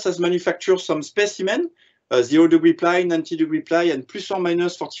Tamas has manufactured some specimen, 0° ply, 90° ply, and plus or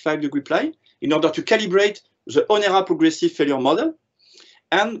minus 45° ply, in order to calibrate the ONERA progressive failure model.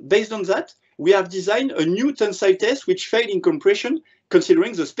 And based on that, we have designed a new tensile test which failed in compression,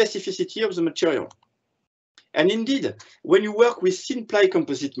 considering the specificity of the material. And indeed, when you work with thin ply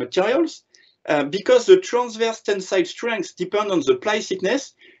composite materials, because the transverse tensile strength depend on the ply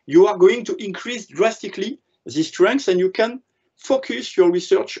thickness, you are going to increase drastically the strength, and you can focus your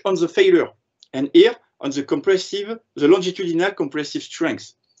research on the failure, and here on the longitudinal compressive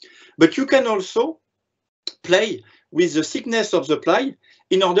strength. But you can also play with the thickness of the ply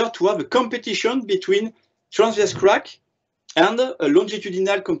in order to have a competition between transverse crack and a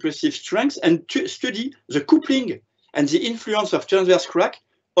longitudinal compressive strength, and to study the coupling and the influence of transverse crack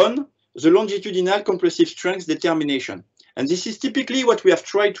on the longitudinal compressive strength determination. And this is typically what we have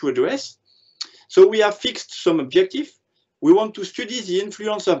tried to address. So we have fixed some objective. We want to study the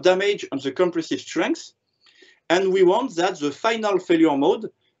influence of damage on the compressive strength, and we want that the final failure mode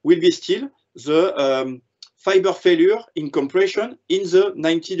will be still the fiber failure in compression in the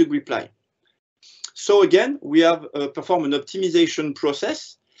 90° ply. So again, we have performed an optimization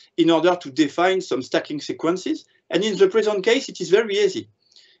process in order to define some stacking sequences. And in the present case, it is very easy.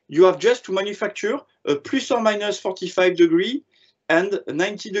 You have just to manufacture a plus or minus 45° and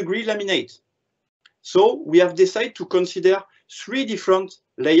 90° laminate. So we have decided to consider 3 different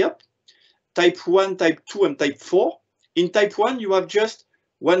layups, type 1, type 2, and type 4. In type 1, you have just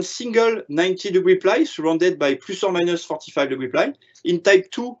one single 90° ply surrounded by plus or minus 45° ply. In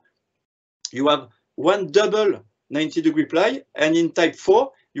type 2, you have one double 90° ply, and in type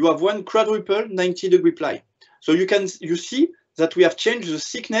 4, you have one quadruple 90° ply. So you see that we have changed the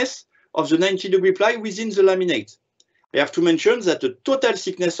thickness of the 90° ply within the laminate. I have to mention that the total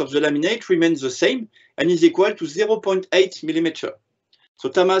thickness of the laminate remains the same and is equal to 0.8 millimeter. So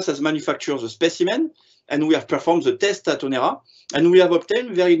Tamas has manufactured the specimen, and we have performed the test at ONERA, and we have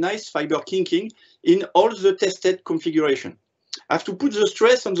obtained very nice fiber kinking in all the tested configuration. I have to put the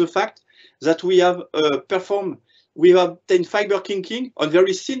stress on the fact that we have obtained fiber kinking on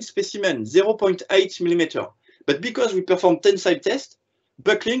very thin specimen, 0.8 millimeter. But because we perform tensile test,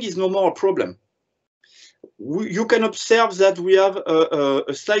 buckling is no more a problem. You can observe that we have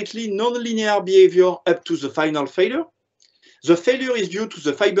a slightly non-linear behavior up to the final failure. The failure is due to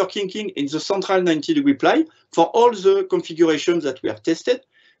the fiber kinking in the central 90° ply for all the configurations that we have tested,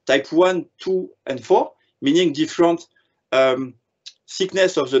 type 1, 2, and 4, meaning different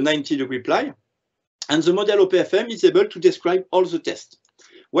thickness of the 90° ply. And the model OPFM is able to describe all the tests.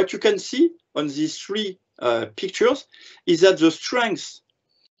 What you can see on these 3 pictures is that the strength,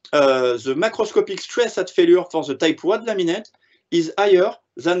 the macroscopic stress at failure for the type 1 laminate is higher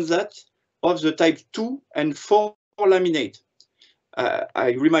than that of the type 2 and 4 laminate.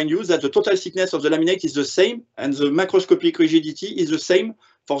 I remind you that the total thickness of the laminate is the same, and the macroscopic rigidity is the same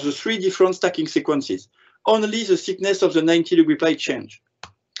for the 3 different stacking sequences. Only the thickness of the 90° ply change.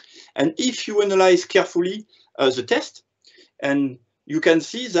 And if you analyze carefully the test, and you can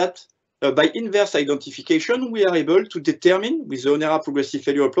see that by inverse identification, we are able to determine, with the ONERA progressive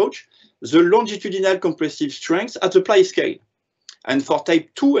failure approach, the longitudinal compressive strength at the ply scale. And for type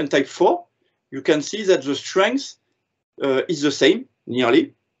 2 and type 4, you can see that the strength is the same,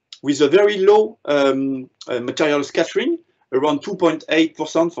 nearly, with a very low material scattering, around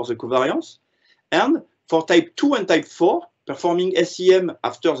 2.8% for the covariance. And for type 2 and type 4, performing SEM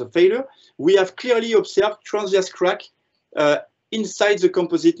after the failure, we have clearly observed transverse crack inside the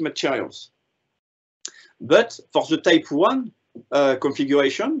composite materials. But for the type 1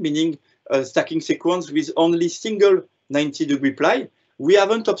 configuration, meaning stacking sequence with only single 90° ply, we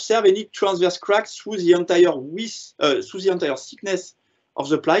haven't observed any transverse cracks through the entire width, through the entire thickness of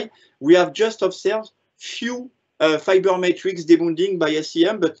the ply. We have just observed few fiber matrix debonding by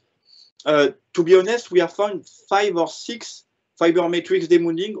SEM, but to be honest, we have found 5 or 6 fiber matrix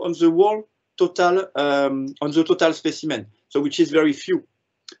debonding on the whole total on the total specimen, so which is very few.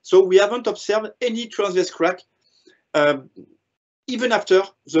 So we haven't observed any transverse crack even after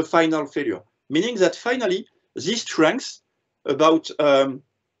the final failure, meaning that finally this strength, about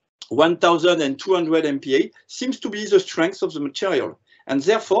 1,200 MPa, seems to be the strength of the material, and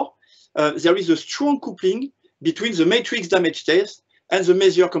therefore there is a strong coupling between the matrix damage test and the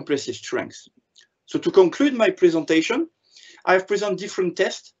measure compressive strength. So to conclude my presentation, I have presented different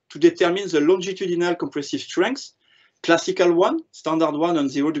tests to determine the longitudinal compressive strength, classical one, standard one, and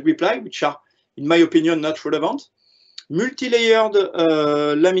 0° ply, which are, in my opinion, not relevant. multi-layered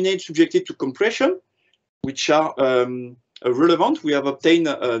laminate subjected to compression, which are relevant. We have obtained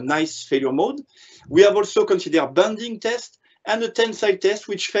a nice failure mode. We have also considered bending test and a tensile test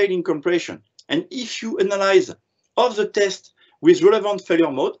which fail in compression. And if you analyze of the test with relevant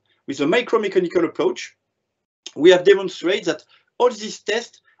failure mode, with a micromechanical approach, we have demonstrated that all these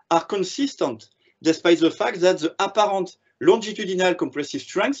tests are consistent, despite the fact that the apparent longitudinal compressive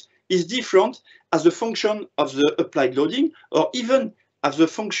strength is different as a function of the applied loading, or even as a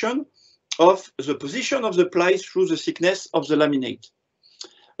function of the position of the plies through the thickness of the laminate.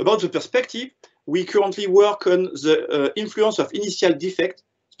 About the perspective, we currently work on the influence of initial defect,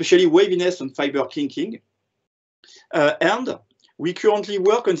 especially waviness and fiber kinking. And we currently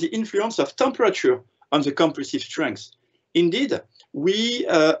work on the influence of temperature on the compressive strength. Indeed, we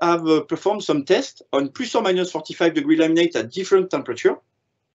have performed some tests on plus or minus 45-degree laminate at different temperature.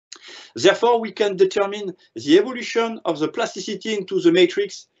 Therefore, we can determine the evolution of the plasticity into the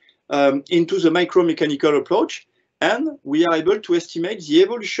matrix into the micromechanical approach, and we are able to estimate the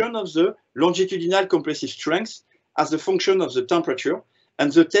evolution of the longitudinal compressive strength as a function of the temperature,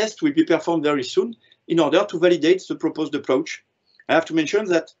 and the test will be performed very soon in order to validate the proposed approach. I have to mention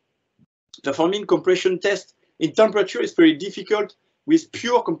that performing compression test in temperature is very difficult with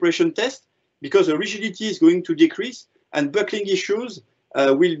pure compression test because the rigidity is going to decrease and buckling issues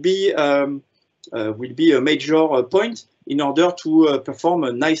will be a major point in order to perform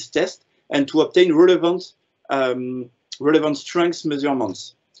a nice test and to obtain relevant strength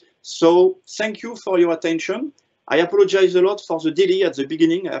measurements. So thank you for your attention. I apologize a lot for the delay at the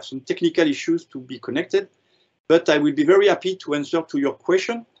beginning. I have some technical issues to be connected, but I will be very happy to answer to your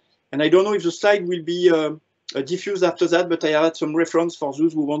question. And I don't know if the slide will be diffused after that, but I had some reference for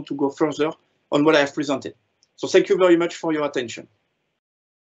those who want to go further on what I have presented. So thank you very much for your attention.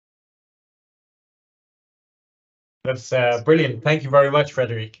 That's brilliant. Thank you very much,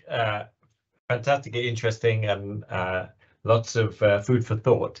 Frédéric. Fantastically interesting and lots of food for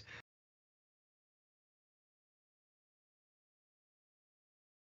thought.